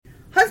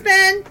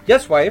Husband!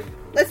 Yes, wife.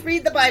 Let's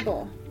read the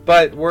Bible.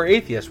 But we're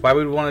atheists. Why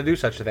would we want to do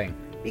such a thing?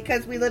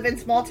 Because we live in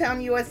small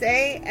town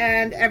USA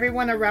and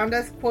everyone around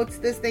us quotes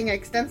this thing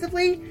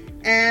extensively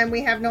and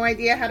we have no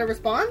idea how to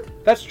respond?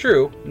 That's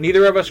true.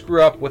 Neither of us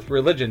grew up with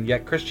religion,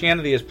 yet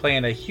Christianity is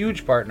playing a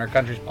huge part in our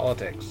country's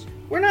politics.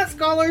 We're not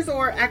scholars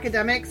or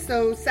academics,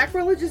 so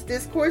sacrilegious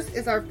discourse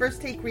is our first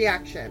take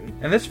reaction.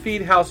 And this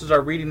feed houses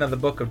our reading of the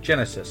book of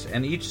Genesis,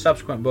 and each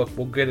subsequent book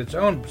will get its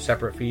own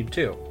separate feed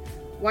too.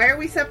 Why are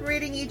we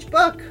separating each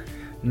book?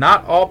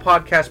 Not all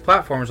podcast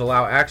platforms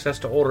allow access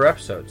to older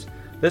episodes.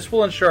 This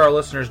will ensure our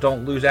listeners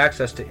don't lose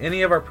access to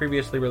any of our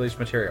previously released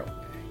material.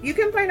 You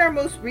can find our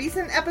most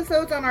recent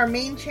episodes on our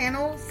main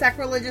channel,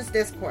 Sacrilegious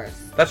Discourse.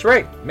 That's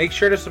right. Make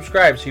sure to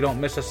subscribe so you don't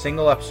miss a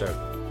single episode.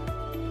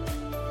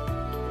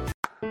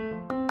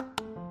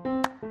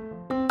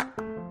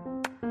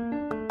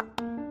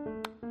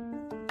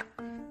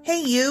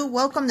 Hey you,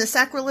 welcome to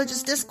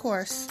Sacrilegious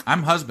Discourse.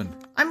 I'm husband.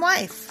 I'm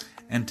wife.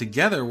 And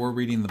together we're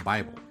reading the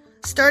Bible.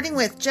 Starting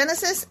with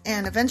Genesis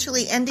and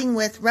eventually ending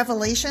with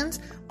Revelations,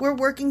 we're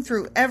working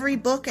through every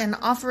book and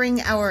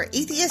offering our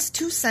atheist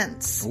 2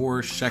 cents.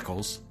 Or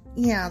shekels.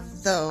 Yeah,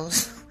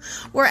 those.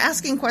 We're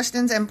asking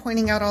questions and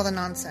pointing out all the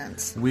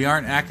nonsense. We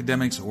aren't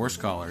academics or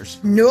scholars.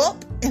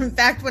 Nope. In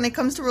fact, when it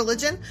comes to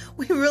religion,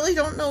 we really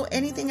don't know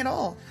anything at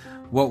all.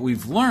 What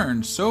we've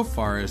learned so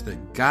far is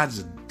that God's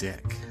a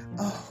dick.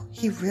 Oh,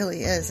 he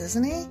really is,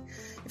 isn't he?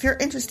 If you're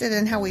interested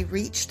in how we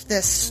reached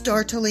this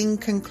startling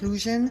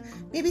conclusion,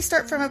 maybe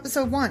start from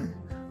episode 1.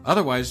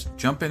 Otherwise,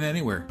 jump in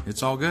anywhere.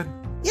 It's all good.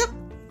 Yep.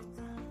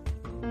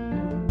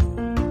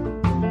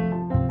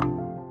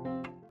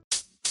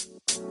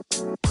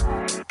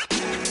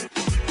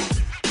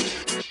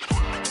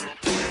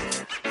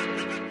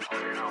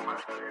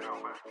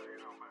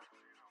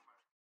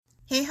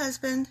 Hey,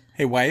 husband.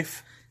 Hey,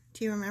 wife.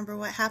 Do you remember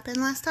what happened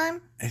last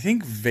time? I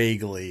think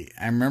vaguely.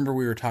 I remember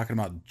we were talking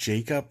about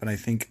Jacob, and I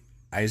think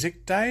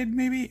Isaac died,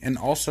 maybe? And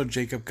also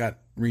Jacob got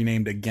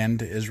renamed again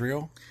to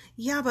Israel?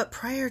 Yeah, but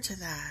prior to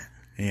that.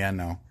 Yeah,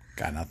 no.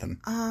 Got nothing.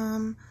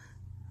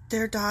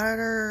 Their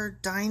daughter,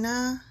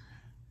 Dinah.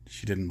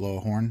 She didn't blow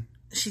a horn?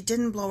 She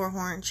didn't blow her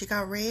horn. She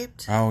got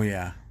raped. Oh,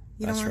 yeah.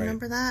 You That's don't right.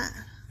 remember that?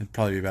 It'd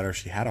probably be better if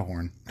she had a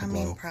horn to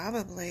blow. I mean,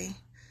 probably.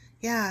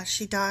 Yeah,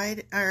 she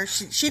died. Or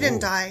she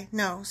didn't die.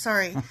 No,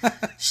 sorry.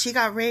 She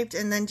got raped,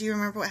 and then do you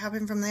remember what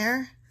happened from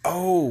there?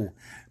 Oh,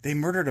 they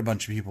murdered a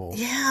bunch of people.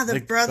 Yeah,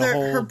 her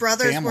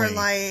brothers family. were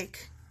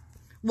like,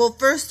 well,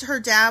 first her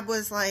dad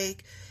was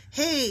like,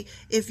 hey,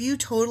 if you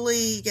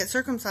totally get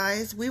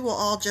circumcised, we will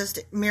all just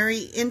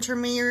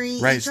intermarry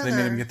Right, each so other. they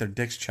made them get their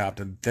dicks chopped,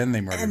 and then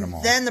they murdered them all.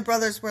 And then the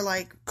brothers were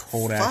like,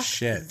 cold fuck ass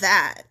shit.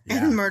 that,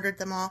 Yeah. and murdered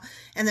them all.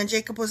 And then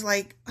Jacob was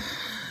like,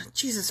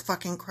 Jesus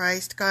fucking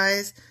Christ,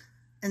 guys.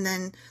 And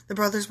then the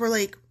brothers were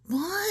like,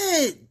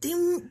 what? They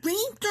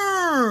raped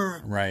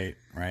her. Right.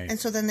 And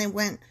so then they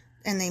went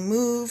and they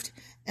moved,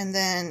 and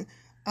then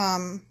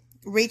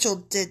Rachel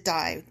did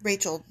die.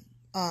 Rachel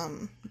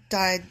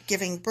died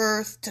giving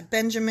birth to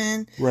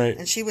Benjamin. Right.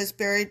 And she was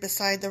buried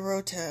beside the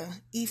road to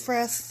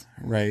Ephrath.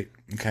 Right.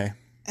 Okay.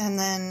 And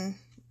then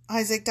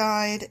Isaac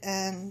died,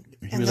 and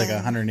He was like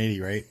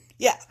 180, right?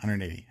 Yeah.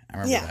 180. I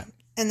remember that.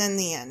 And then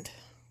the end.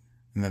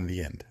 And then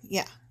the end.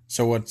 Yeah.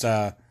 So what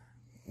are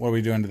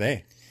we doing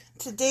today?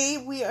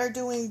 Today we are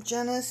doing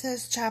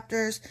Genesis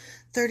chapters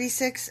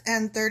 36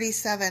 and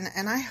 37,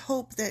 and I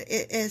hope that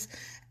it is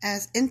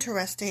as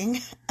interesting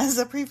as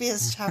the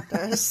previous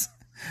chapters.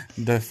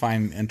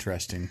 Define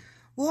interesting.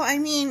 Well, I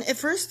mean, at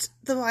first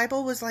the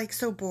Bible was like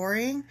so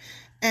boring,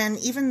 and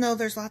even though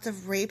there's lots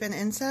of rape and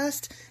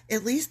incest,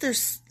 at least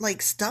there's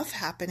like stuff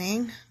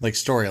happening. Like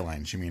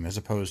storylines, you mean, as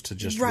opposed to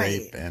just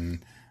Right. rape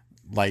and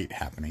light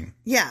happening.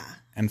 Yeah.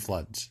 And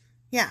floods.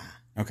 Yeah.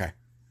 Okay.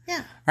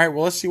 Yeah. All right,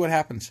 well, let's see what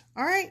happens.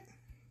 All right.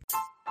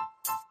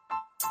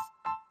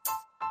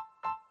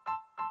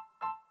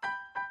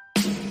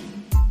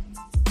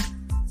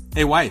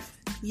 Hey, wife.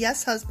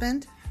 Yes,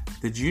 husband.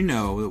 Did you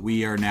know that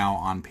we are now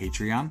on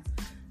Patreon?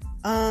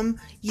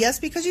 Yes,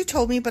 because you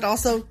told me, but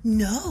also,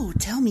 no,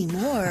 tell me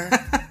more.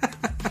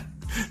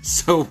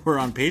 So we're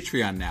on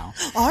Patreon now.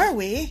 Are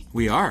we?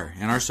 We are,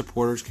 and our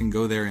supporters can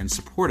go there and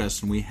support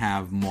us, and we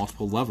have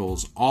multiple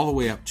levels all the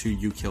way up to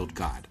You Killed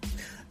God.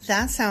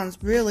 That sounds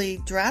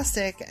really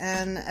drastic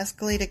and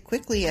escalated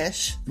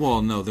quickly-ish.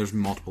 Well, no, there's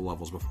multiple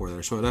levels before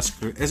there, so it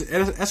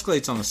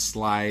escalates on a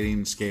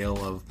sliding scale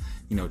of,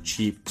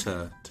 cheap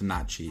to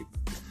not cheap.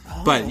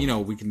 Oh. But,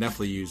 we can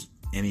definitely use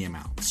any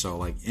amount, so,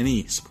 like,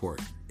 any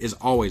support is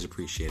always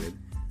appreciated.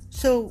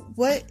 So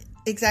what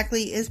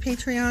exactly is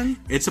Patreon?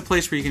 It's a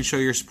place where you can show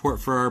your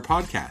support for our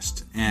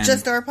podcast. And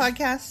Just our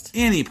podcast?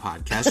 any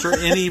podcast or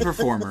any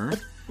performer.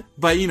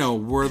 But,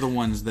 we're the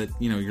ones that,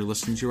 you're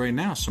listening to right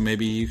now. So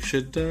maybe you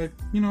should,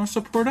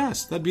 support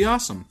us. That'd be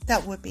awesome.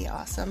 That would be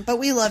awesome. But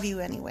we love you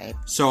anyway.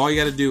 So all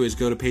you got to do is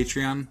go to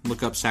Patreon,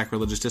 look up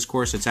Sacrilegious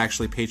Discourse. It's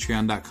actually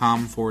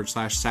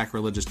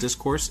patreon.com/sacrilegious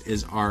discourse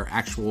is our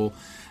actual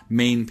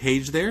main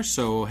page there.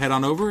 So head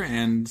on over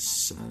and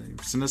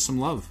send us some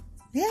love.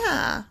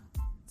 Yeah.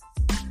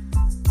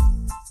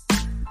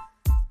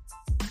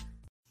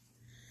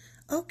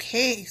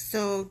 Okay,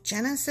 so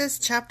Genesis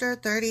chapter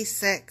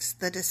 36,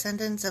 the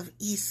descendants of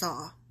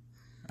Esau.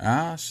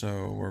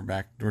 So we're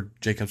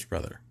Jacob's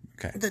brother.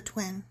 Okay. The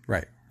twin.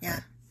 Right. Yeah.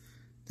 Right.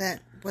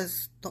 That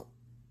was the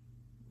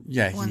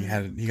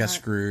he got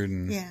screwed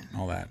and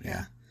all that.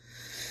 Yeah.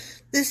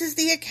 This is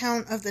the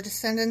account of the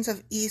descendants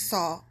of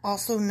Esau,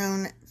 also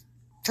known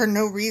for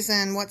no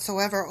reason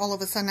whatsoever, all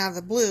of a sudden out of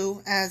the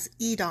blue, as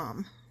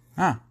Edom.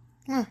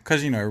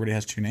 Because, everybody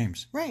has two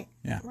names. Right.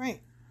 Yeah.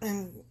 Right.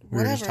 And we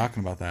were just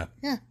talking about that.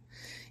 Yeah.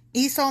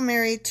 Esau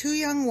married two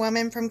young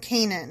women from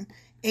Canaan,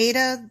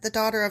 Ada, the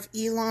daughter of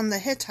Elon the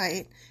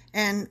Hittite,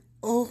 and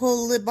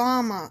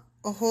Oholibama,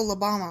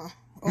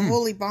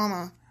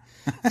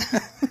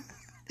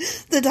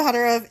 the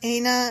daughter of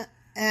Anah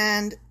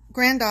and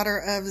granddaughter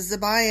of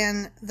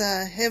Zibeon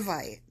the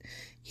Hivite.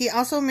 He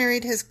also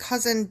married his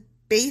cousin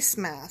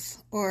Basemath,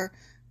 or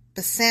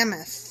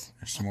Basameth.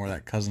 There's some more of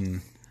that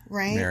cousin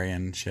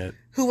Marian shit.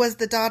 Who was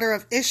the daughter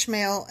of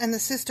Ishmael and the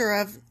sister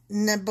of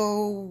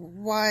Nebaioth,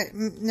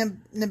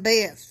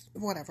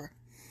 whatever.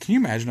 Can you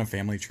imagine a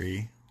family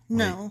tree?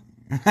 No.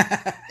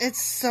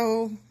 It's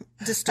so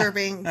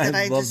disturbing that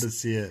I'd love to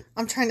see it.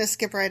 I'm trying to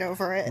skip right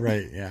over it.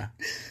 Right, yeah.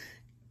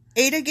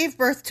 Ada gave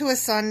birth to a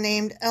son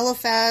named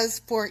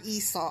Eliphaz for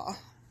Esau.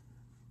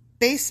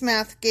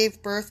 Basemath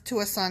gave birth to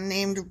a son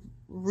named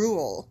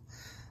Reuel.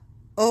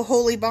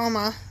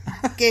 Oholibama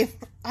gave...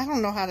 I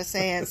don't know how to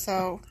say it,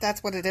 so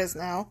that's what it is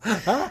now.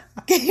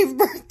 Gave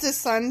birth to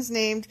sons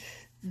named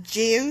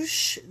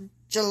Jeush,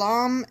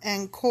 Jalam,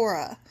 and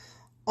Korah.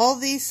 All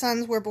these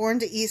sons were born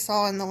to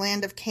Esau in the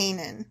land of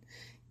Canaan.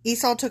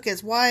 Esau took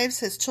his wives,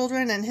 his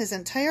children, and his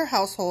entire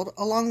household,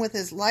 along with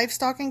his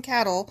livestock and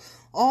cattle,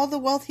 all the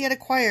wealth he had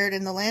acquired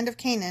in the land of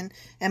Canaan,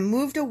 and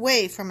moved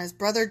away from his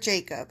brother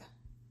Jacob.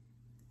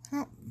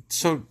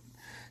 So,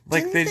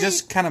 they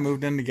just kind of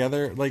moved in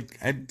together.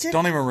 I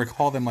don't even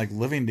recall them,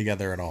 living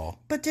together at all.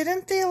 But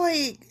didn't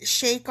they,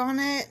 shake on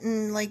it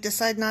and,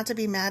 decide not to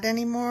be mad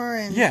anymore?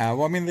 And yeah,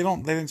 well, I mean, they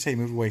didn't say he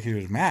moved away because he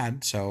was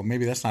mad, so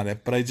maybe that's not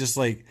it. But I just,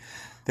 they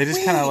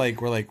just kind of,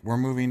 we're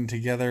moving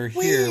together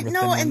here, but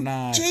then we're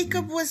not.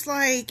 Jacob was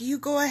like, you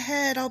go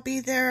ahead, I'll be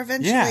there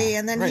eventually. Yeah,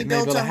 and then he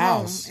built a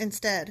house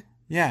instead.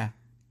 Yeah.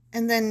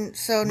 And then,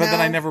 But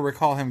then I never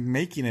recall him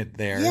making it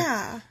there.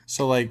 Yeah.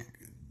 So,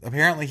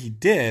 apparently he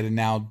did, and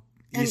now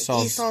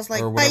Esau's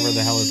like, or whatever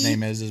the hell his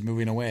name is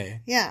moving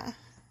away. Yeah.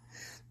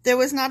 There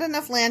was not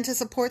enough land to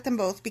support them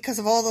both because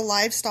of all the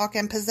livestock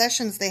and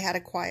possessions they had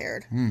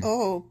acquired.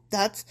 Oh,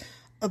 that's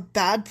a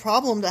bad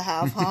problem to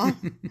have, huh?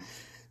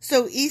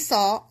 So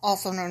Esau,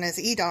 also known as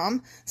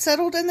Edom,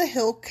 settled in the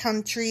hill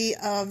country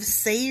of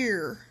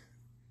Seir.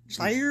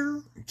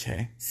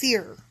 Okay.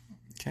 Seir.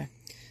 Okay.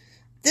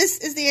 This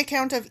is the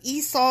account of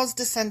Esau's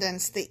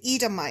descendants, the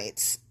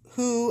Edomites,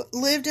 who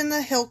lived in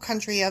the hill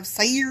country of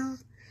Seir.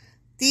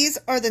 These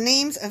are the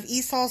names of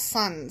Esau's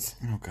sons.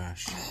 Oh,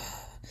 gosh.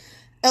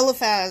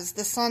 Eliphaz,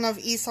 the son of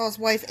Esau's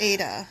wife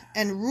Ada,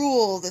 and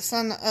Reuel, the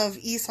son of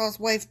Esau's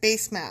wife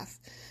Basemath.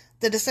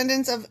 The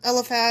descendants of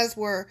Eliphaz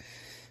were...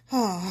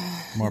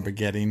 more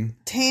begetting.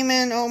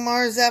 Taman,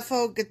 Omar,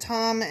 Zepho,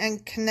 Gatam,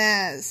 and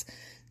Kenaz.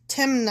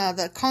 Timnah,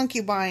 the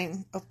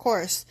concubine, of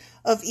course,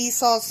 of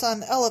Esau's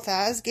son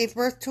Eliphaz, gave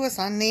birth to a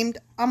son named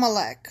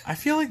Amalek. I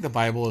feel like the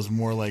Bible is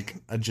more like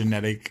a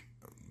genetic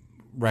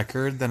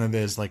record than it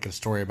is like a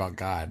story about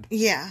God.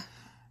 Yeah.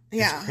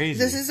 Yeah. It's crazy.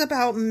 This is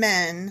about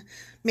men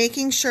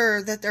making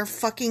sure that their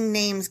fucking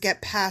names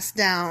get passed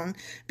down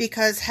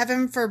because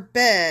heaven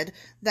forbid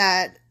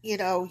that,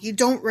 you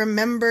don't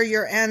remember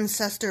your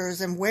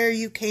ancestors and where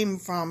you came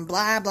from,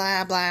 blah,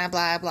 blah, blah,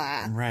 blah,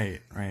 blah.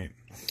 Right, right.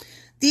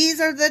 These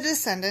are the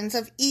descendants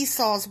of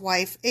Esau's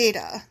wife,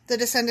 Ada. The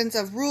descendants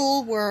of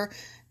Reuel were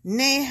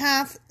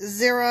Nahath,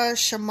 Zerah,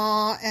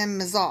 Shema, and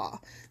Mizah.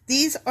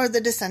 These are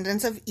the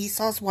descendants of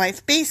Esau's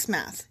wife,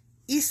 Basemath.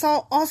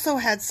 Esau also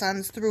had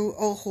sons through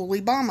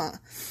Oholibama,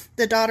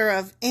 the daughter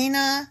of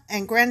Anah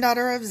and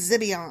granddaughter of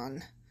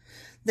Zibeon.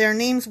 Their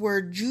names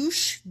were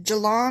Jeush,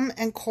 Jalam,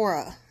 and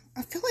Korah.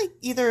 I feel like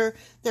either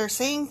they're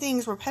saying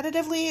things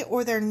repetitively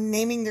or they're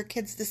naming their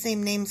kids the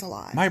same names a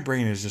lot. My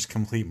brain is just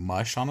complete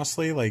mush,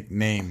 honestly.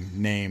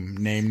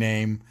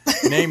 Name.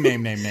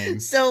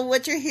 So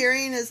what you're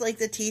hearing is like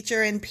the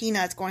teacher in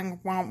Peanuts going,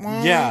 wah,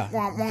 wah, yeah,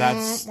 wah, wah,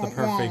 that's wah,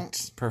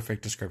 the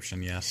perfect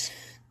description, yes.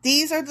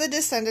 These are the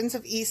descendants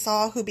of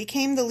Esau who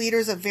became the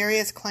leaders of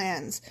various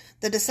clans.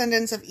 The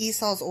descendants of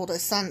Esau's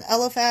oldest son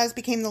Eliphaz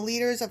became the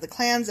leaders of the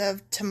clans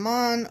of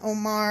Taman,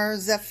 Omar,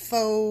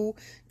 Zepho,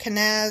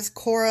 Kenaz,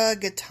 Korah,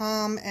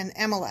 Gatam, and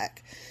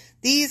Amalek.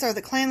 These are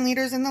the clan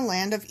leaders in the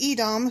land of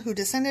Edom who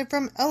descended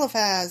from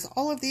Eliphaz.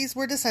 All of these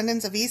were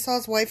descendants of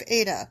Esau's wife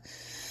Ada.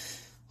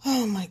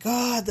 Oh my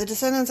God, the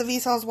descendants of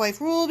Esau's wife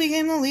Reuel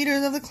became the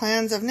leaders of the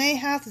clans of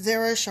Nahath,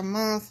 Zerah,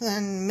 Shemath,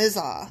 and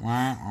Mizah.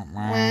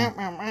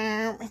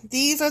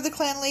 These are the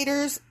clan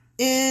leaders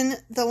in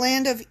the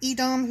land of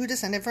Edom who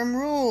descended from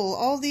Reuel.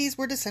 All these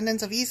were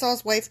descendants of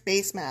Esau's wife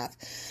Basemath.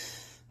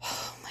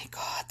 Oh my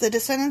God, the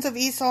descendants of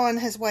Esau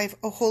and his wife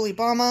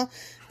Oholibama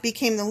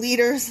became the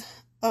leaders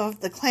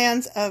of the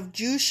clans of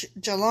Jush,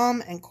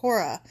 Jalam, and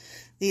Korah.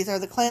 These are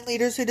the clan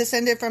leaders who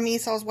descended from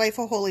Esau's wife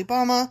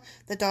Oholibama,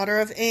 the daughter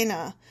of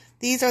Anah.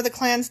 These are the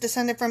clans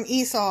descended from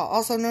Esau,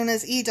 also known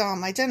as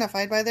Edom,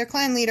 identified by their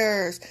clan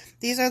leaders.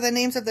 These are the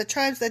names of the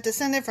tribes that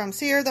descended from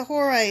Seir the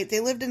Horite. They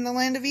lived in the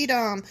land of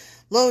Edom: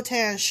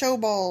 Lotan,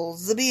 Shobal,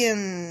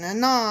 Zabian,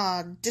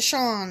 Anah,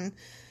 Dishon,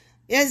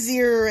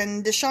 Ezir,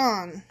 and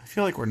Dishon. I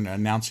feel like we're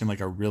announcing like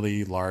a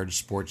really large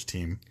sports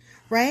team.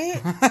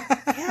 Right?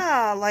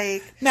 Yeah,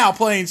 like... Now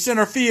playing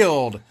center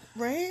field.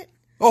 Right?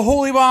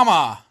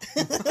 Oholibama.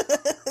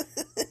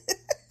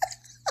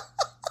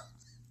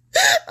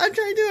 I'm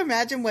trying to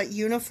imagine what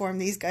uniform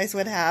these guys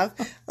would have.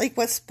 Like,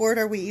 what sport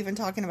are we even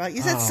talking about?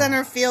 You said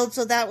center field,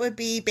 so that would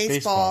be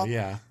baseball.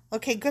 Yeah.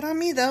 Okay, good on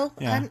me, though.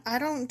 Yeah. I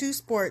don't do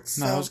sports.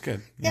 No, so. that was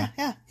good.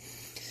 Yeah.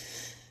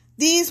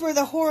 These were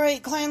the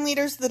Horite clan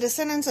leaders, the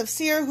descendants of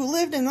Seir, who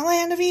lived in the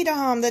land of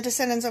Edom. The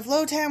descendants of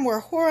Lotan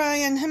were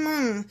Horai and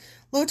Himon.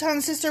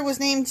 Lotan's sister was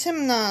named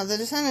Timnah. The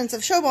descendants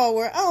of Shobal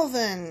were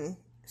Alvin,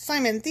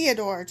 Simon,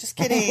 Theodore. Just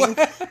kidding.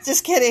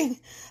 Just kidding.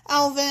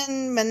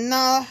 Alvin,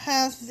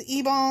 Menahath,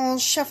 Ebal,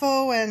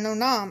 Shepho, and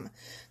Onam.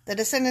 The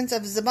descendants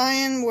of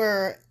Zebaim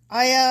were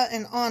Aya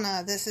and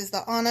Anna. This is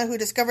the Anna who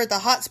discovered the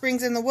hot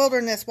springs in the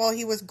wilderness while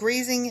he was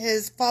grazing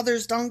his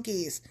father's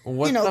donkeys.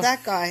 What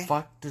that guy.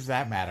 Fuck does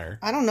that matter?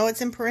 I don't know.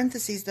 It's in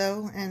parentheses,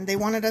 though, and they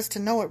wanted us to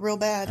know it real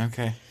bad.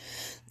 Okay.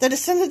 The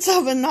descendants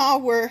of Anah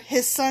were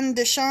his son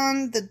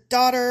Dishon, the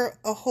daughter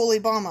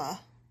Oholibama,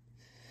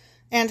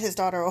 and his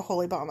daughter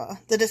Oholibama.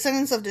 The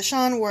descendants of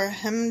Dishon were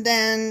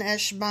Hemdan,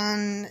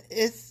 Eshban,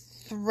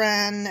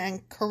 Ithran,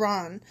 and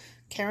Karan.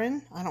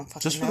 Karen? I don't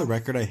fucking know. Just for the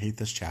record, I hate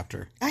this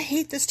chapter. I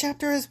hate this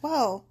chapter as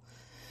well.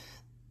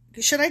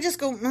 Should I just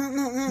go?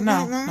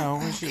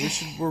 No. Okay.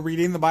 We're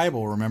reading the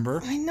Bible,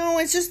 remember? I know,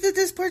 it's just that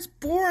this part's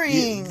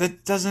boring.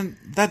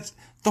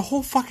 The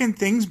whole fucking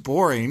thing's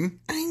boring.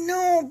 I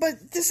know,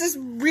 but this is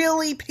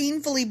really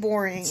painfully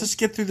boring. Let's just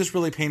get through this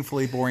really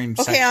painfully boring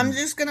section. Okay, I'm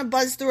just going to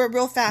buzz through it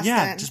real fast then.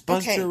 Yeah, just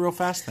buzz through it real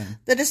fast then.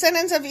 The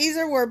descendants of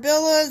Ezer were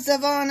Bilhah,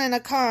 Zevan, and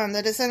Akan.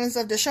 The descendants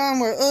of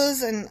Dishon were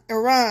Uz and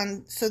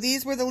Iran. So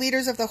these were the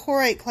leaders of the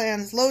Horite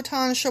clans: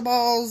 Lotan,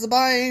 Shobal,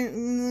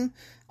 Zebai,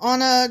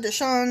 Anna,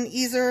 Dishon,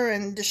 Ezer,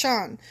 and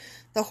Dishon.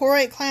 The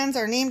Horite clans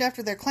are named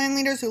after their clan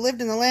leaders who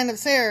lived in the land of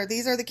Seir.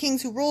 These are the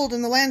kings who ruled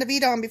in the land of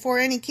Edom before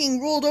any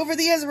king ruled over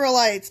the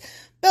Israelites.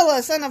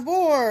 Bela, son of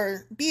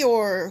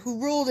Beor,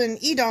 who ruled in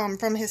Edom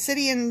from his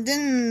city in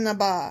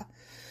Dinhabah.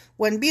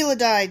 When Bela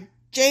died,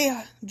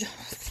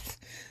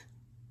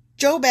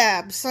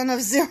 Jobab, son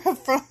of Zerah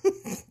from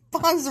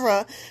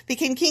Bozrah,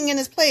 became king in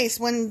his place.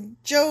 When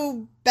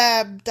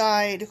Jobab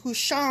died,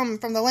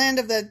 Husham from the land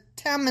of the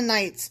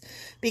Tammanites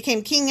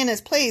became king in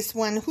his place.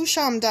 When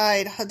Husham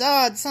died,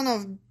 Hadad, son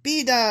of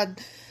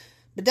Bedad,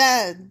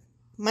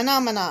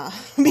 Manamana,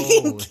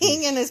 became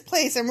king in his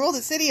place and ruled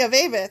the city of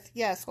Avith.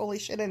 Yes, holy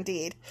shit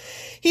indeed.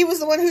 He was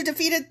the one who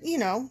defeated,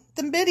 the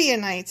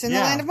Midianites in the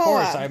land of Moab.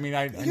 Of course. I mean,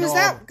 he was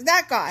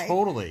that guy.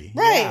 Totally.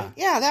 Right.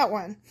 Yeah, that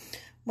one.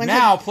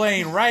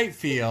 Playing right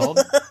field.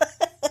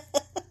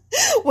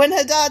 When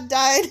Hadad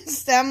died,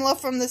 Samlah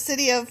from the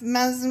city of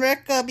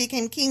Masrekah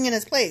became king in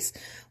his place.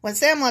 When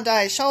Samlah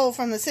died, Shaul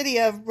from the city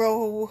of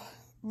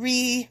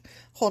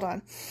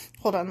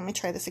let me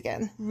try this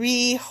again.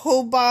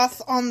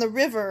 Rehoboth on the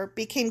river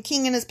became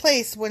king in his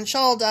place. When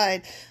Shaul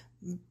died,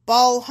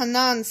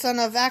 Baal-Hanan, son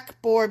of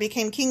Akbor,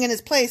 became king in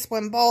his place.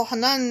 When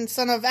Baal-Hanan,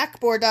 son of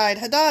Akbor, died,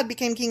 Hadad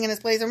became king in his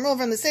place and ruled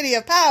from the city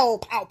of Pow.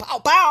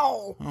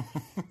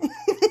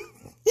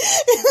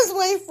 His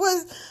wife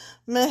was...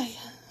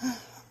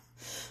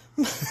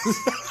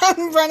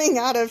 I'm running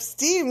out of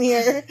steam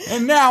here.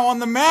 And now on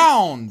the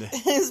mound.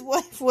 His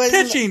wife was...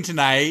 pitching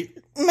tonight.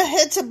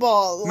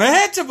 Mehetabel,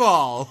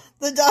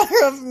 the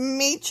daughter of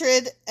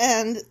Matred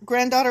and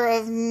granddaughter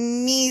of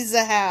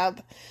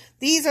Mezahab.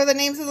 These are the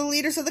names of the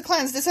leaders of the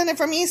clans descended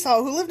from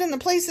Esau, who lived in the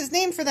places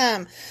named for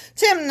them: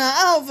 Timnah,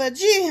 Alva,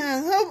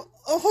 Jehan,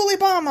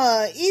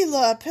 Oholibama,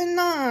 Elah,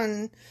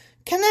 Penan,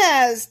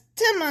 Kenaz,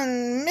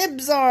 Timon,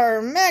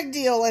 Mibzar,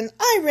 Magdiel, and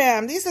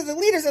Iram. These are the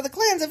leaders of the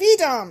clans of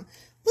Edom,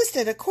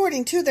 listed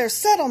according to their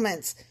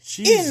settlements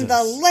in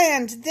the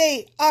land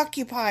they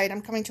occupied.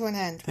 I'm coming to an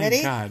end. Ready?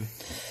 Thank God.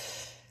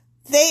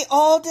 They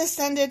all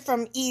descended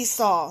from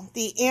Esau,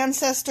 the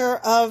ancestor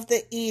of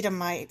the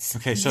Edomites.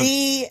 Okay, so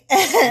the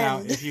end.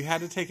 Now, if you had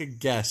to take a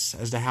guess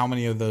as to how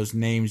many of those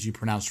names you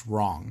pronounced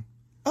wrong.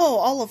 Oh,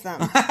 all of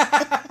them.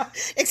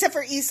 Except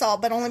for Esau,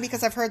 but only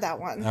because I've heard that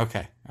one.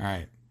 Okay, all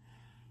right.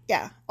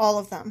 Yeah, all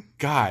of them.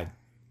 God,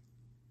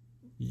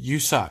 you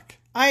suck.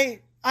 I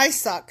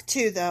suck,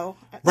 too, though.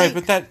 Right,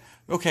 but that...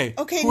 Okay,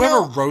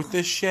 whoever wrote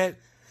this shit...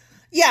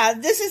 Yeah,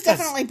 this is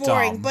definitely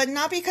boring, dumb. But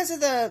not because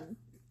of the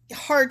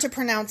hard to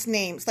pronounce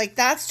names. Like,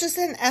 that's just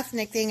an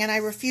ethnic thing, and I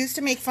refuse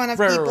to make fun of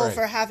people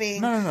for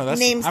having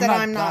names that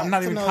I'm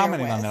not even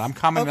commenting on that. I'm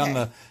commenting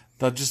on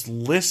the just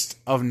list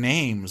of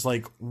names.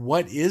 Like,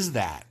 what is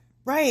that?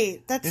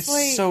 Right.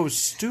 It's so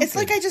stupid. It's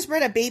like I just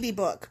read a baby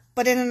book,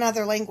 but in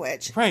another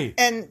language. Right.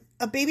 And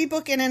a baby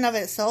book in and of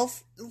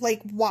itself,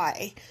 like,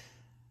 why?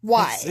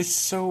 Why? It's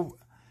so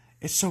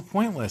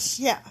pointless.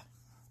 Yeah.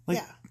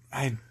 Like,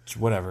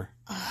 whatever.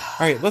 All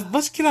right,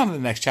 let's get on to the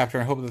next chapter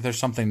and hope that there's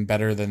something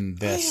better than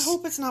this. I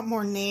hope it's not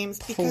more names.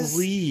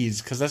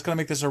 Please, because that's going to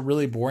make this a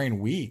really boring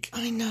week.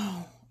 I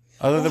know.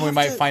 Other than we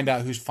might find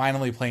out who's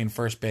finally playing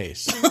first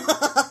base.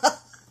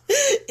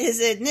 Is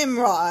it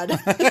Nimrod?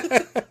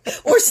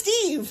 Or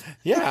Steve?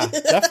 Yeah,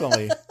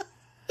 definitely.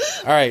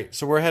 All right,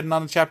 so we're heading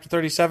on to chapter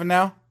 37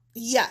 now?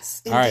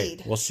 Yes, indeed. All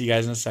right, we'll see you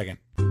guys in a second.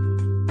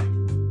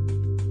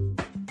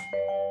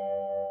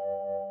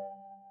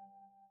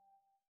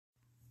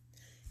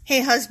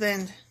 Hey,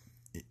 husband.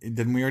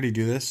 Didn't we already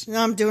do this?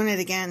 No, I'm doing it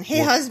again. Hey,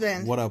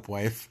 husband. What up,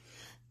 wife?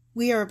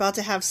 We are about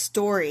to have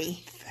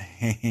story.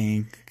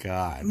 Thank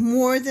God.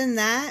 More than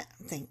that,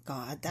 thank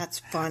God. That's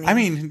funny. I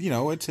mean,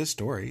 it's his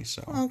story,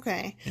 so.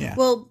 Okay. Yeah.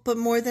 Well, but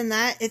more than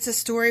that, it's a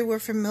story we're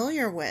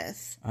familiar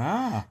with.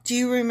 Ah. Do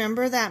you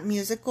remember that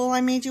musical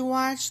I made you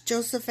watch?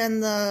 Joseph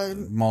and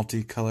the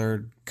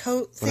multicolored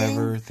coat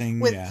thing?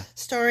 With yeah.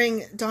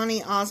 Starring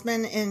Donny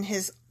Osmond in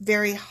his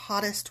very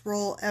hottest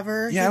role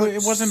ever. Yeah,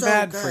 it wasn't so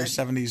bad good. for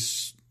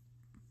 70s,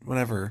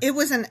 whatever. It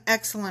was an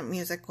excellent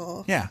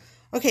musical. Yeah.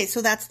 Okay,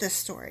 so that's this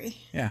story.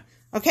 Yeah.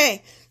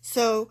 Okay,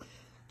 so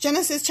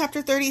Genesis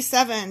chapter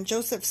 37,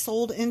 Joseph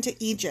sold into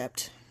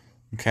Egypt.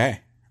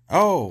 Okay.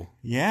 Oh,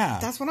 yeah.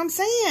 That's what I'm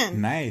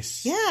saying.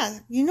 Nice. Yeah,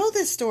 you know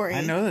this story.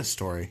 I know this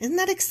story. Isn't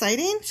that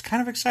exciting? It's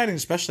kind of exciting,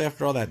 especially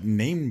after all that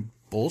name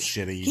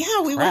bullshitty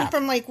Yeah, we went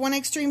from like one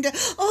extreme to,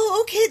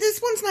 oh, okay,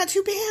 this one's not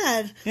too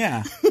bad.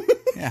 Yeah.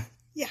 Yeah.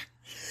 Yeah.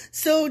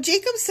 So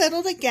Jacob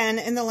settled again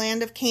in the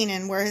land of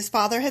Canaan, where his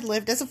father had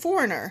lived as a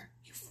foreigner.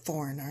 You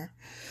foreigner.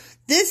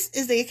 This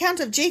is the account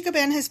of Jacob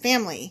and his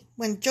family.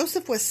 When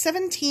Joseph was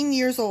 17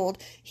 years old,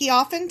 he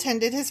often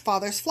tended his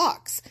father's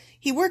flocks.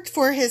 He worked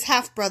for his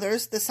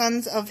half-brothers, the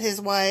sons of his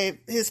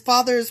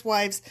father's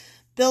wives,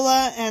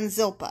 Bilhah and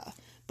Zilpah.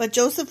 But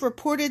Joseph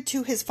reported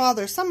to his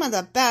father some of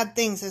the bad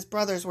things his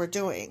brothers were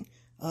doing.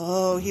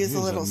 Oh, he was a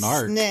little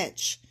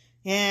snitch.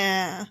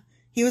 Yeah,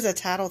 he was a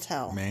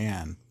tattletale.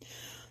 Man.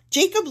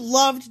 Jacob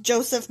loved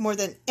Joseph more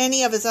than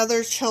any of his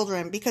other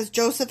children because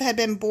Joseph had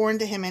been born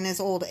to him in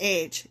his old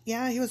age.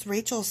 Yeah, he was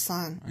Rachel's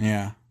son.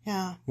 Yeah.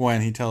 Yeah. Well,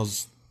 and he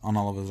tells on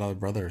all of his other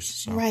brothers.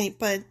 So. Right,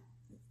 but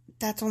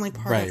that's only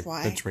part of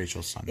why. That's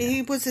Rachel's son. Yeah.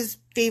 He was his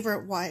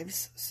favorite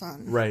wife's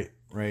son. Right.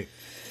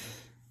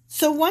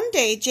 So one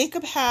day,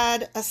 Jacob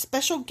had a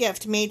special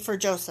gift made for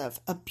Joseph,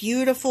 a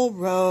beautiful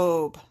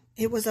robe.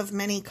 It was of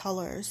many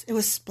colors. It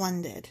was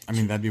splendid. I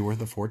mean, that'd be worth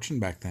a fortune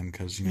back then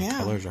because,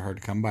 colors are hard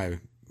to come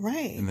by.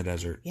 Right. In the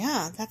desert.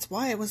 Yeah, that's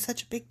why it was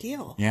such a big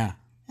deal. Yeah.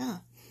 Yeah.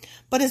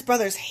 But his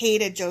brothers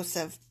hated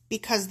Joseph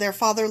because their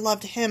father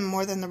loved him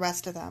more than the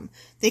rest of them.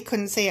 They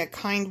couldn't say a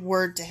kind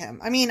word to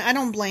him. I mean, I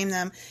don't blame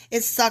them.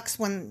 It sucks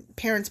when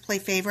parents play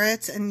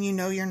favorites and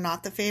you're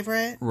not the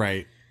favorite.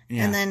 Right.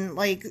 Yeah. And then,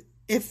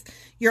 if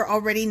you're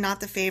already not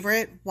the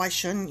favorite, why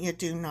shouldn't you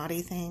do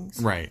naughty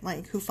things? Right.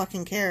 Who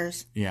fucking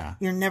cares? Yeah.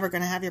 You're never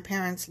going to have your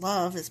parents'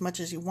 love as much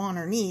as you want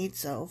or need,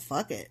 so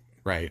fuck it.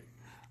 Right.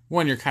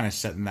 When you're kind of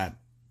setting that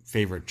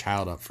favorite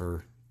child up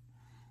for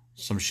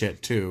some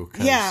shit too.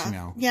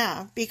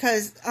 Yeah,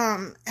 because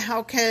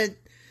how could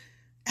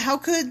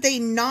they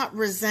not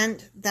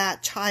resent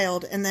that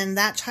child, and then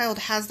that child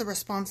has the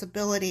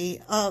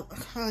responsibility of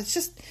it's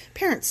just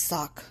parents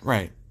suck.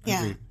 Right.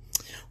 Yeah. Agreed.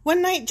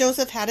 One night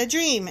Joseph had a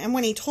dream, and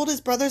when he told his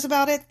brothers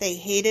about it, they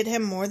hated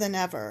him more than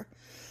ever.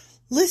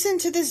 Listen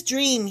to this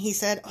dream, he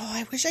said. Oh,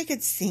 I wish I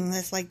could sing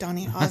this like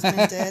Donny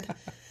Osmond did.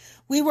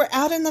 We were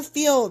out in the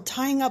field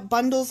tying up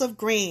bundles of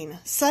grain.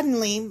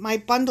 Suddenly, my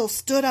bundle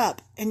stood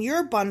up, and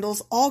your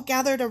bundles all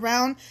gathered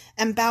around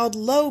and bowed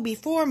low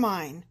before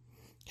mine.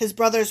 His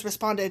brothers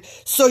responded,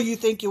 So you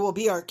think you will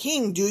be our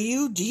king, do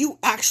you? Do you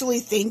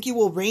actually think you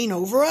will reign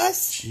over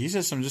us?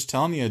 Jesus, I'm just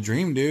telling you a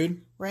dream,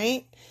 dude.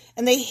 Right?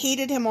 And they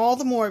hated him all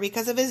the more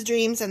because of his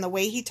dreams and the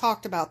way he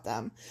talked about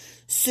them.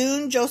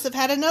 Soon, Joseph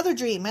had another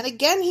dream, and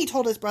again he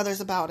told his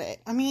brothers about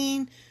it. I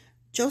mean,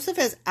 Joseph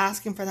is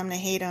asking for them to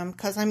hate him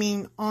because,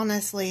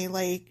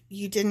 honestly,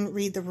 you didn't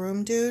read the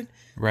room, dude.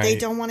 Right. They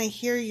don't want to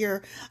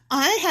hear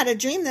I had a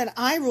dream that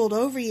I ruled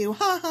over you,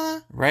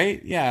 ha.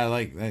 Right?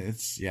 Yeah,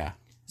 yeah.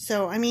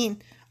 So,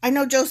 I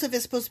know Joseph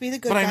is supposed to be the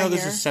good guy But I know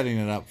this here. is setting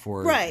it up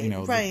for, right.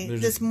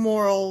 This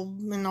moral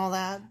and all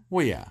that.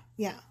 Well, yeah.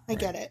 Yeah, I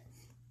get it.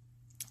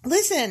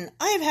 Listen,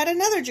 I have had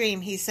another dream,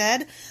 he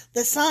said.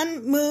 The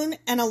sun, moon,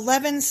 and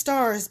 11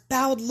 stars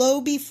bowed low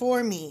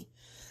before me.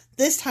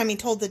 This time he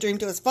told the dream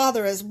to his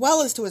father as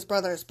well as to his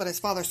brothers, but his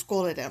father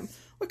scolded him.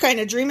 What kind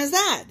of dream is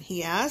that?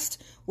 He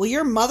asked. Will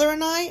your mother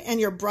and I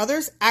and your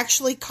brothers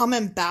actually come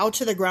and bow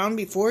to the ground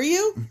before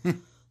you?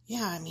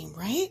 Yeah,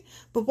 right?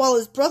 But while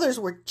his brothers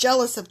were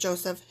jealous of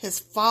Joseph, his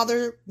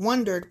father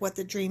wondered what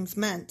the dreams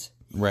meant.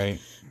 Right.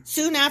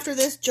 Soon after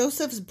this,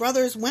 Joseph's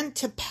brothers went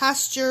to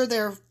pasture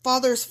their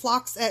father's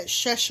flocks at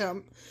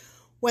Shechem.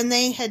 When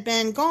they had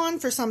been gone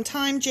for some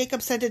time,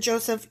 Jacob said to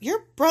Joseph,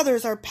 Your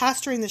brothers are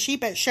pasturing the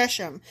sheep at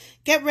Shechem.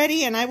 Get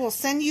ready, and I will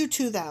send you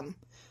to them.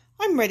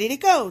 I'm ready to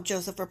go,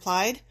 Joseph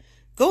replied.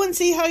 Go and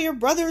see how your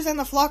brothers and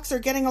the flocks are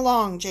getting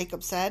along,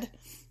 Jacob said.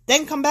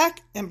 Then come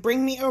back and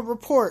bring me a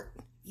report,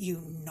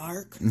 you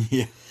narc.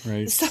 Yeah,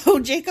 right. So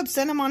Jacob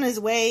sent him on his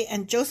way,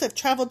 and Joseph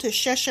traveled to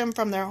Shechem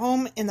from their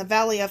home in the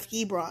valley of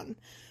Hebron.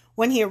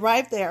 When he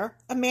arrived there,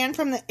 a man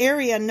from the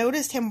area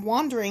noticed him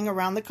wandering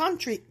around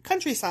the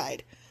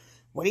countryside.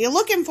 What are you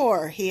looking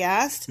for? He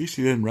asked. At least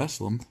he didn't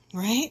wrestle him.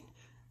 Right?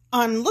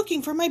 I'm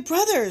looking for my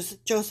brothers,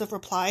 Joseph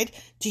replied.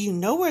 Do you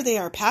know where they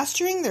are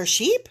pasturing their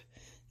sheep?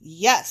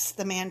 Yes,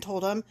 the man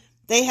told him.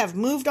 They have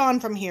moved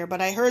on from here,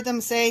 but I heard them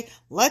say,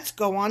 let's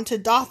go on to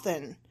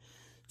Dothan.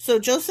 So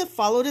Joseph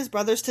followed his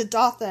brothers to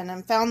Dothan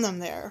and found them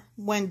there.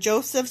 When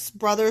Joseph's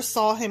brothers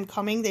saw him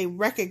coming, they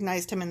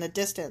recognized him in the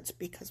distance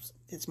because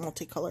it's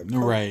multicolored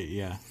coat. Right,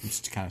 yeah.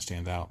 It kind of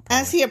stands out.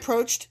 Probably. As he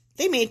approached,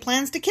 they made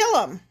plans to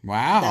kill him.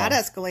 Wow. That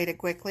escalated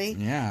quickly.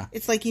 Yeah.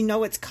 It's like you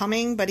know it's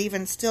coming, but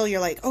even still you're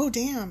like, oh,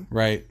 damn.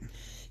 Right.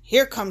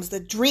 Here comes the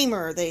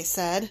dreamer, they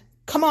said.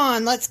 Come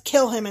on, let's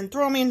kill him and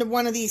throw him into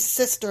one of these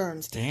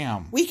cisterns.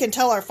 Damn. We can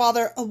tell our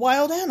father a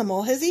wild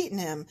animal has eaten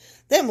him.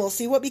 Then we'll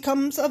see what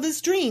becomes of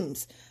his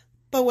dreams.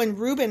 But when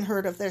Reuben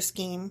heard of their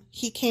scheme,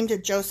 he came to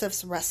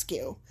Joseph's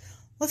rescue.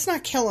 Let's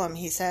not kill him,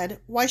 he said.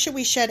 Why should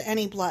we shed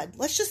any blood?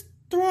 Let's just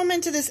throw him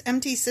into this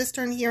empty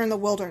cistern here in the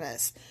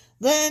wilderness.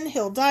 Then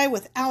he'll die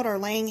without our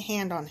laying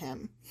hand on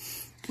him.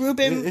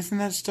 Reuben... Isn't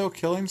that still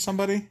killing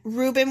somebody?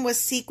 Reuben was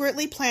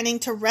secretly planning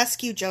to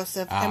rescue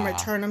Joseph and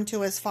return him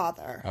to his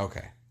father.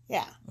 Okay.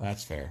 Yeah.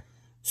 That's fair.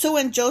 So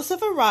when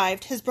Joseph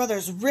arrived, his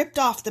brothers ripped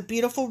off the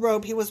beautiful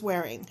robe he was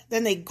wearing.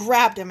 Then they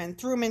grabbed him and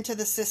threw him into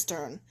the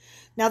cistern.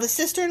 Now the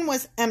cistern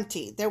was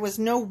empty. There was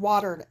no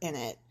water in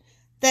it.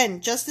 Then,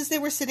 just as they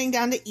were sitting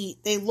down to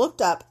eat, they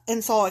looked up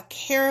and saw a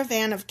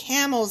caravan of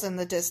camels in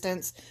the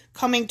distance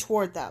coming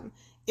toward them.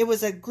 It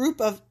was a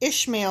group of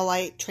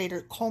Ishmaelite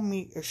traders, call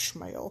me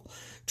Ishmael,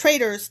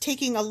 traders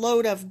taking a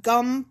load of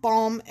gum,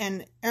 balm,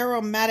 and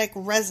aromatic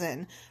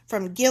resin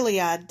from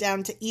Gilead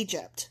down to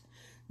Egypt.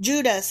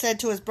 Judah said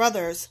to his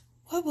brothers,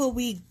 what will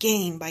we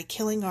gain by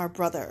killing our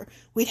brother?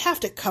 We'd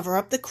have to cover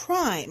up the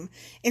crime.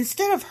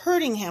 Instead of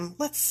hurting him,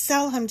 let's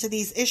sell him to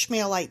these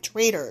Ishmaelite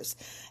traders.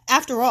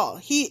 After all,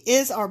 he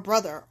is our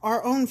brother,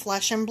 our own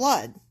flesh and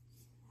blood.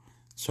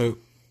 So,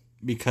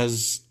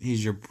 because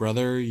he's your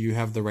brother, you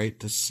have the right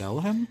to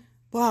sell him?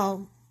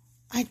 Well,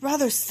 I'd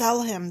rather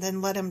sell him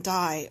than let him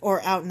die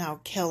or out and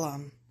out kill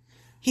him.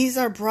 He's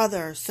our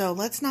brother, so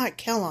let's not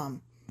kill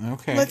him.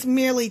 Okay. Let's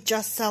merely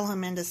just sell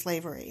him into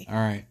slavery. All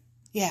right.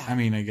 Yeah. I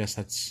mean, I guess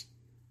that's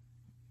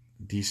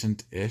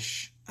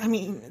decent-ish. I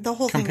mean, the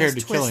whole thing is compared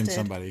to twisted. killing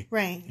somebody.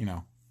 Right. You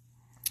know.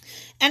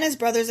 And his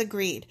brothers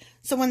agreed.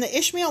 So when the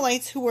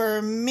Ishmaelites, who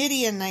were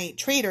Midianite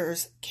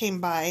traders, came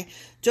by,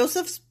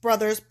 Joseph's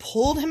brothers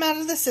pulled him out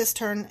of the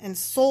cistern and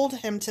sold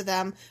him to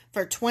them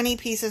for 20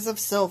 pieces of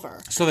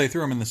silver. So they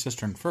threw him in the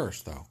cistern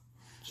first, though.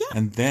 Yeah.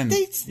 And then...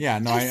 I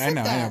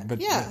know. That.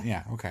 But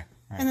yeah, okay.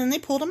 Right. And then they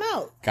pulled him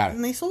out. Got it.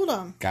 And they sold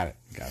him. Got it.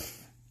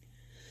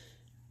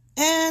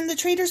 And the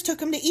traders took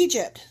him to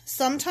Egypt.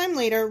 Sometime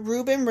later,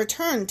 Reuben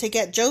returned to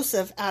get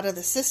Joseph out of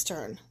the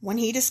cistern. When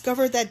he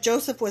discovered that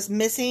Joseph was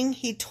missing,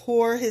 he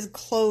tore his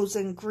clothes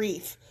in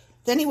grief.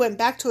 Then he went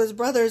back to his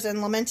brothers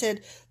and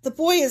lamented, "The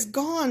boy is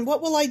gone.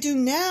 What will I do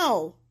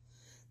now?"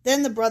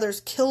 Then the brothers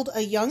killed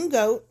a young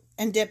goat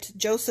and dipped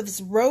Joseph's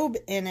robe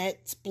in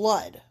its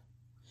blood.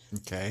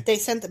 Okay. They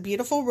sent the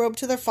beautiful robe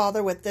to their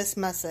father with this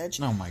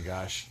message. Oh my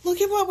gosh. Look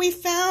at what we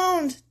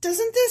found.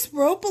 Doesn't this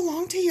robe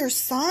belong to your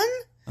son?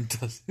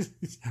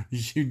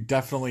 You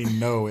definitely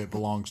know it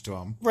belongs to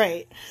him.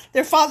 Right.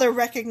 Their father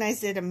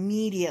recognized it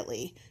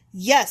immediately.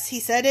 Yes,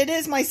 he said, it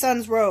is my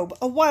son's robe.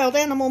 A wild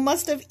animal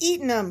must have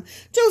eaten him.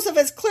 Joseph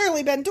has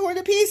clearly been torn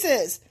to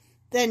pieces.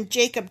 Then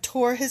Jacob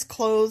tore his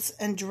clothes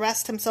and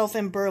dressed himself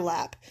in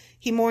burlap.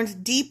 He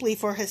mourned deeply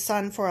for his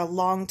son for a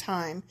long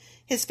time.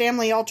 His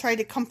family all tried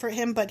to comfort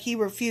him, but he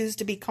refused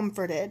to be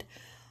comforted.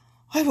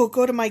 I will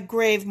go to my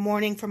grave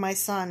mourning for my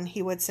son,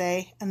 he would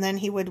say, and then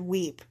he would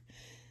weep.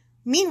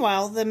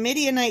 Meanwhile, the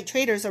Midianite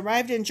traders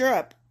arrived in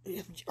Europe.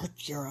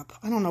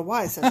 I don't know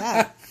why I said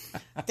that.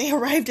 They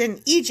arrived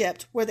in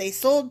Egypt, where they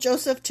sold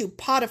Joseph to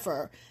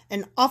Potiphar,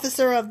 an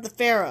officer of the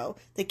Pharaoh,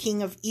 the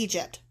king of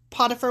Egypt.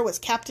 Potiphar was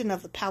captain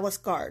of the palace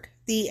guard.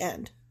 The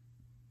end.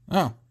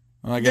 Oh.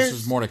 Well, I guess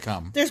there's more to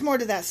come. There's more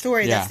to that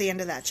story. Yeah. That's the end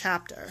of that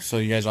chapter. So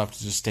you guys will have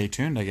to just stay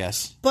tuned, I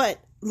guess. But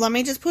let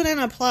me just put in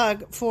a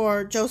plug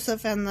for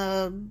Joseph and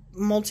the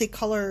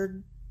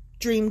multicolored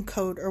dream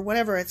coat or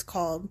whatever it's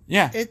called.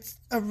 Yeah. It's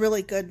a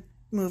really good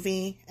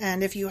movie.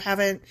 And if you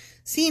haven't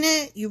seen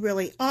it, you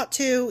really ought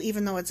to.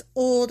 Even though it's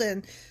old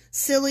and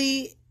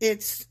silly,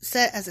 it's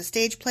set as a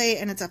stage play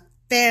and it's a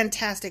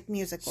fantastic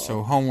musical.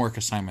 So homework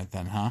assignment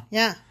then, huh?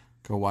 Yeah.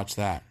 Go watch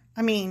that.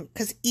 I mean,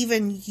 because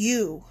even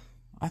you...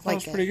 I thought it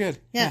was pretty good.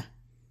 Yeah.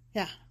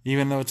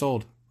 Even though it's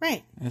old.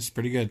 Right. It's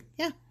pretty good.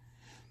 Yeah.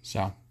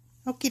 So.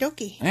 Okie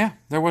dokie. Yeah,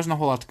 there wasn't a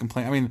whole lot to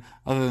complain.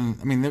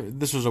 I mean,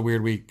 this was a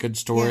weird week. Good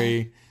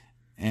story.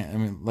 Yeah. And, I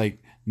mean,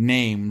 like,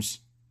 names,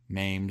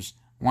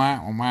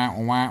 wah, wah,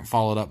 wah,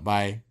 followed up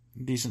by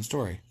decent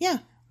story. Yeah.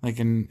 Like,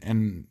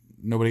 and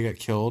nobody got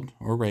killed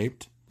or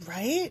raped.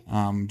 Right?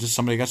 Just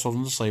somebody got sold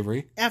into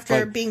slavery.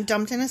 After being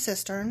dumped in a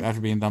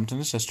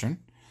cistern.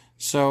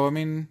 So, I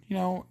mean,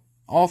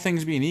 all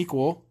things being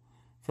equal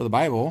for the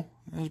Bible,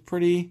 it was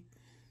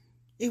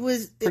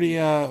pretty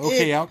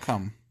okay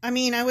outcome. I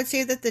mean, I would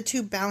say that the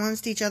two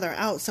balanced each other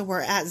out, so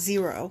we're at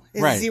zero.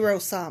 It's zero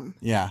sum.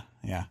 Yeah.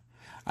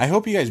 I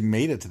hope you guys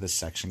made it to this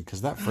section,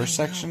 because that first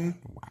section,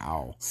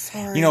 wow.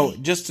 Sorry.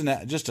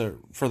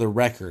 For the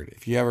record,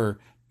 if you ever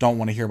don't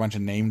want to hear a bunch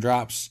of name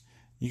drops,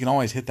 you can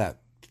always hit that,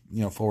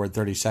 forward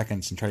 30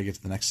 seconds and try to get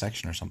to the next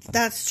section or something.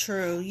 That's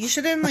true. You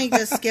shouldn't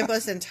just skip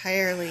us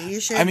entirely. You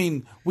should. I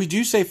mean, we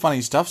do say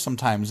funny stuff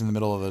sometimes in the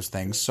middle of those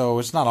things, so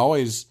it's not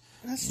always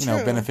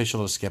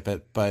beneficial to skip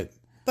it, but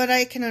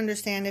I can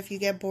understand if you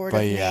get bored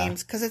of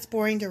names, because it's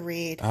boring to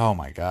read. Oh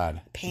my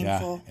God.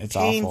 Painful. Yeah, it's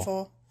painful.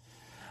 Awful.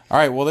 All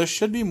right, well, there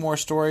should be more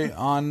story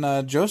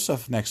on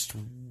Joseph next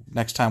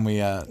time we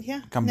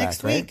come back,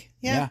 next week.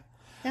 Right? Yeah.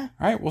 All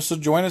right, well, so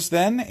join us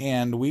then,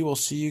 and we will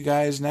see you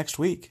guys next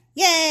week.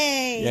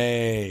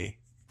 Yay!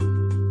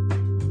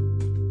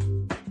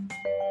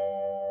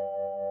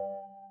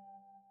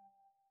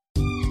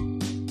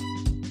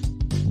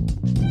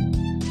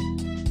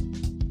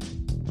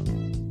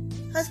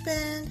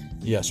 Husband.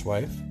 Yes,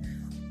 wife.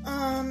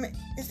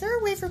 Is there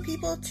a way for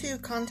people to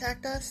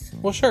contact us?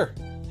 Well, sure.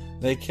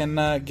 They can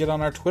get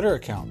on our Twitter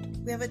account.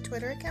 We have a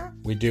Twitter account?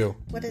 We do.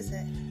 What is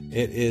it?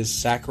 It is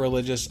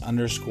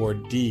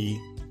sacrilegious_D.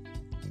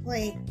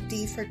 Like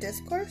D for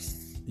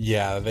discourse?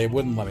 Yeah, they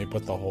wouldn't let me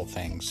put the whole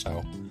thing,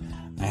 so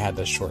I had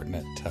to shorten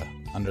it to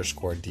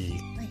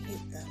 _D. I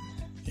hate them.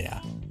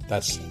 Yeah,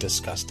 that's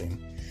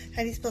disgusting.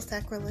 How do you spell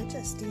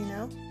sacrilegious? Do you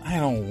know? I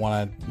don't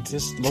want to.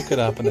 Just look it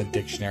up in a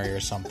dictionary or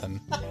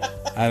something.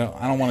 I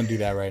don't want to do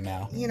that right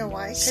now. You know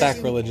why?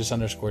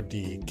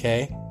 Sacrilegious_D.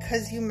 Okay?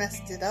 Because you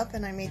messed it up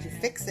and I made you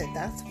fix it.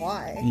 That's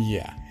why.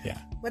 Yeah.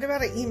 What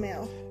about an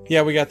email?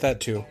 Yeah, we got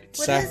that too.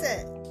 What is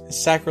it?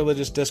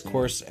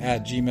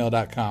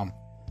 sacrilegiousdiscourse@gmail.com.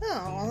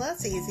 Oh, well,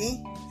 that's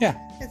easy. Yeah.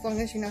 As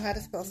long as you know how to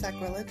spell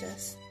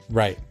sacrilegious.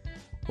 Right.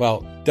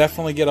 Well,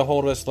 definitely get a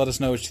hold of us. Let us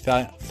know what you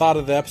thought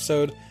of the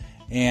episode.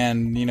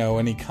 And,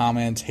 any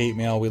comments, hate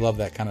mail. We love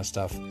that kind of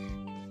stuff.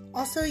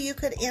 Also, you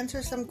could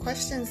answer some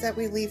questions that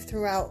we leave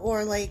throughout,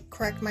 or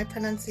correct my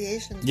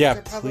pronunciations. Yeah, which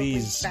are probably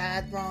please.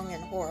 Bad, wrong,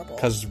 and horrible.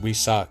 Because we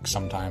suck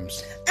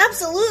sometimes.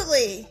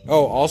 Absolutely.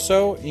 Oh,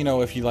 also,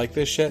 if you like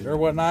this shit or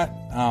whatnot,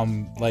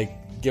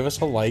 give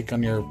us a like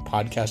on your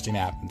podcasting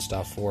app and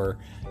stuff, or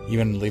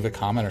even leave a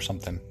comment or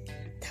something.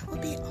 That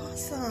would be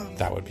awesome.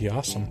 That would be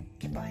awesome.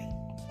 Goodbye.